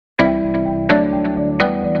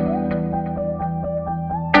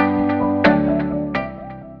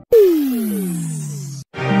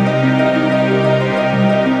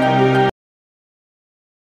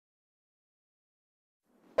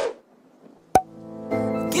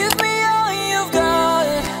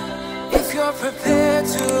Prepare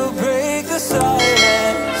to break the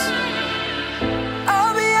silence.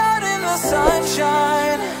 I'll be out in the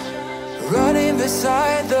sunshine, running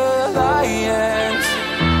beside the lions.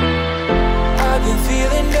 I've been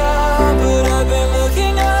feeling down, but I've been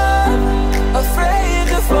looking up, afraid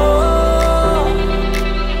to fall.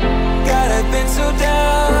 God, I've been so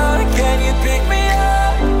down, can you pick me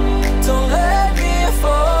up? Don't let me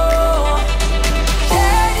fall.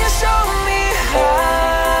 Can you show me how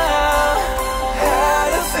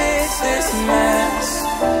to fix this mess?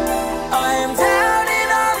 I am down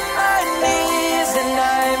and on my knees, and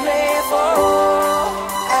I may fall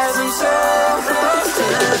as I'm so close to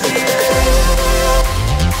the edge.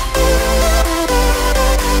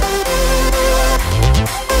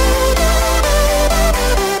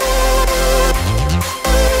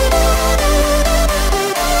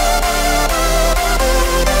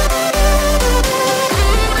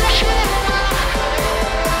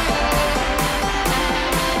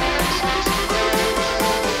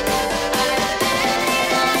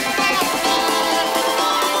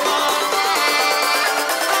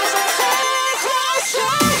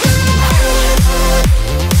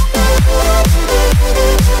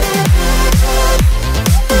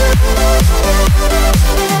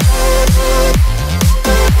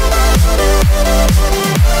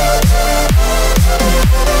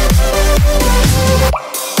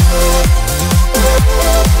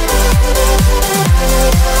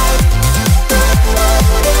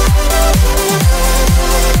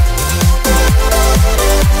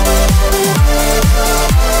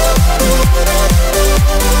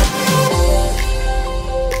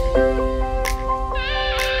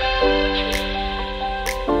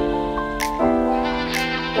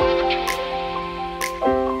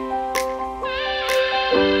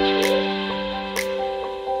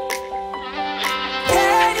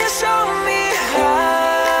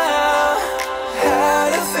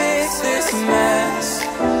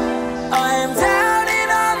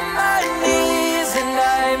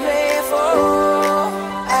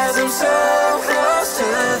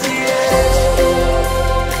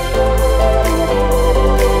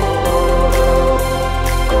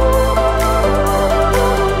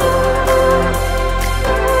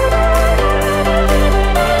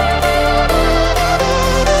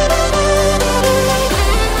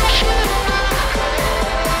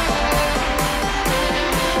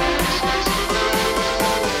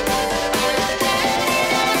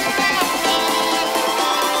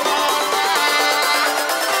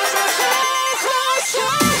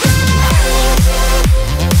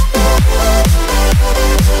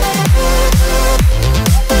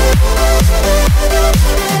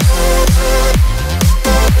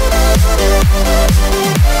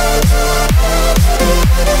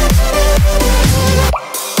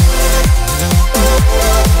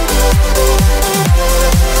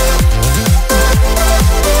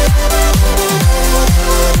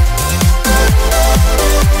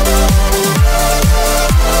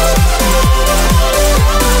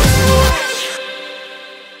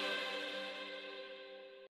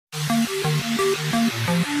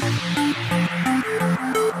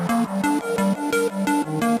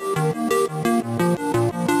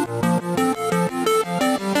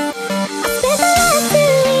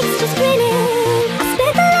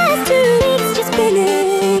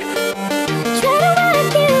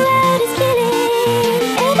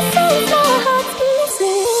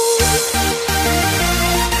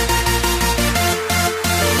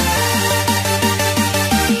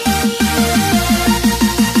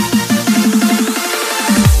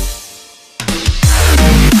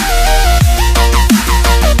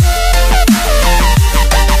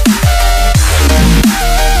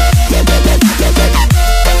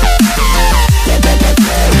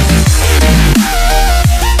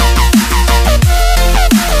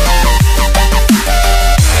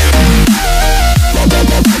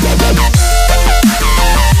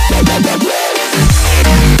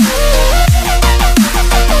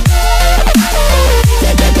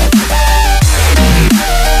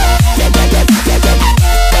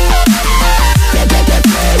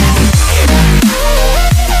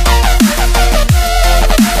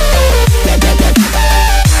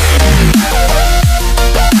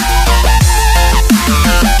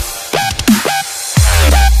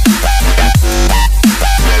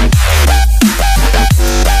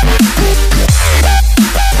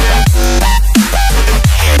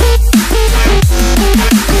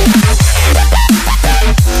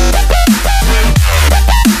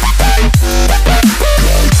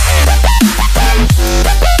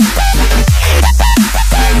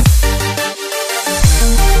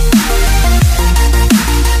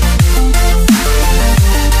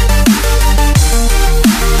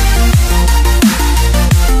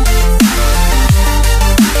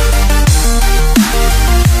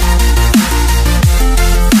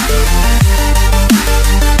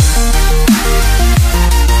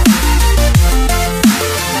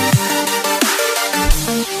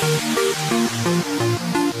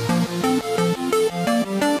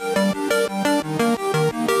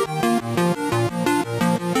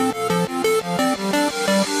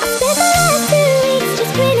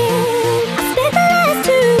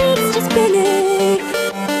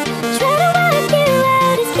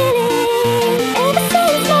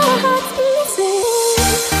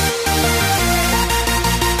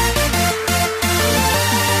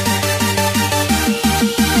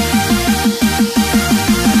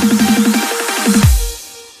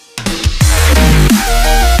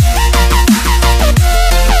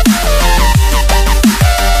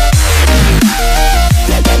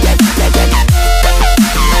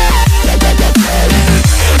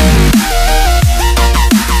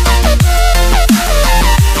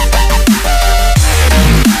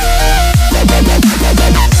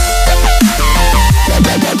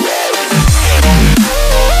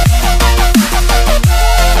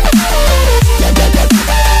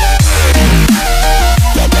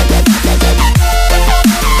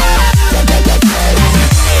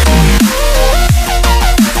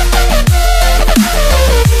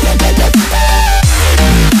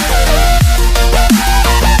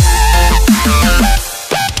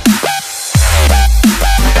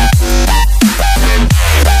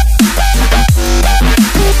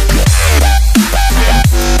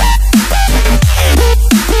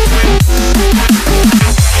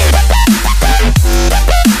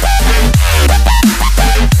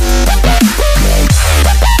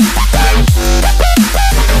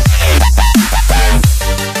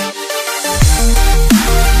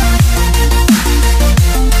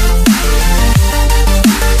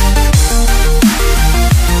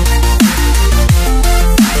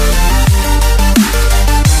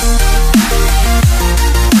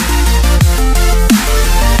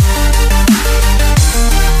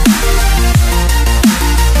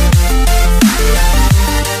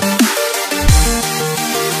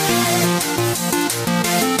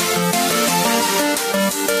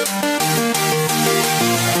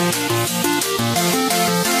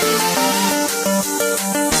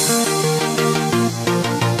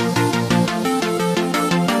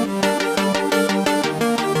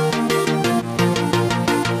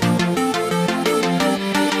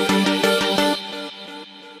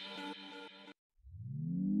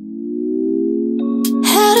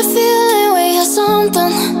 a feeling we had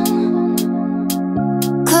something.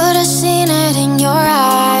 Could've seen it in your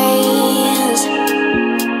eyes.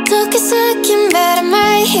 Took a second, but I'm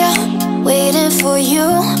right here, waiting for you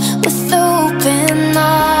with open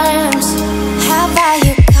arms. How about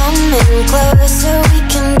you coming closer? We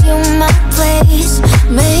can do my place.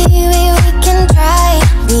 Maybe we can try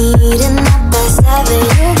meeting up by 7.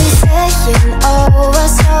 You'll be saying over,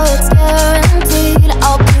 so it's guaranteed.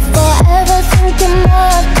 I'll be forever thinking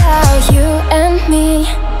more about you and me.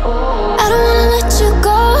 I don't wanna let you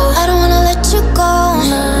go, I don't wanna let you go,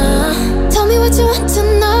 nah. Tell me what you want to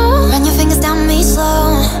know. Run your fingers down me slow,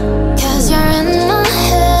 'cause you're in my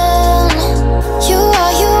head. You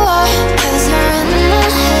are, 'cause you're in my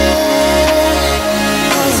head.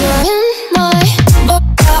 'Cause you're in my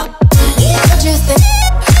what you think?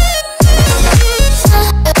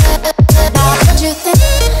 What you think?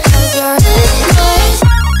 'Cause you're in my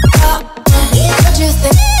what you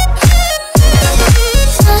think?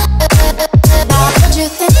 What you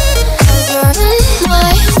think? 'Cause you're in my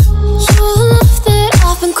you're the love that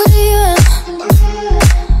I've been craving.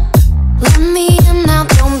 Let me in now,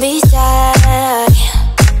 don't be shy.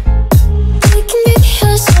 We can be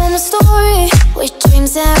a summer story where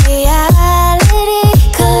dreams and reality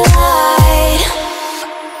collide.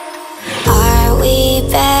 Are we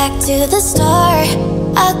back to the start?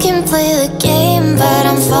 I can play the game, but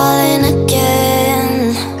I'm falling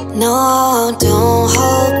again. No, don't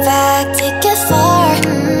hold back, take it far.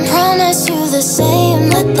 Promise you the same,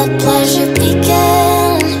 let the pleasure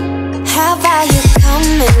begin. How about you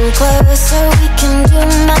coming closer? We can do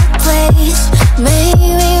my place. Maybe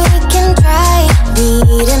we can try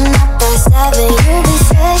meeting up by 7. You'll be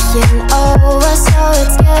saying over, so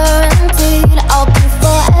it's guaranteed. I'll be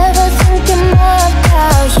forever thinking more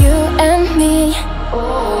about you and me.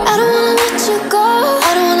 I don't wanna let you go, I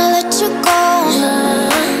don't wanna let you go, nah.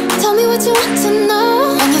 Tell me what you want to know.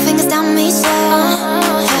 Run your fingers down me slow,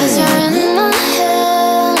 'cause you're in my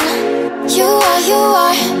head. You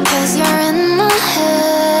are, 'cause you're in my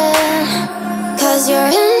head. 'Cause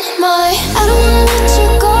you're in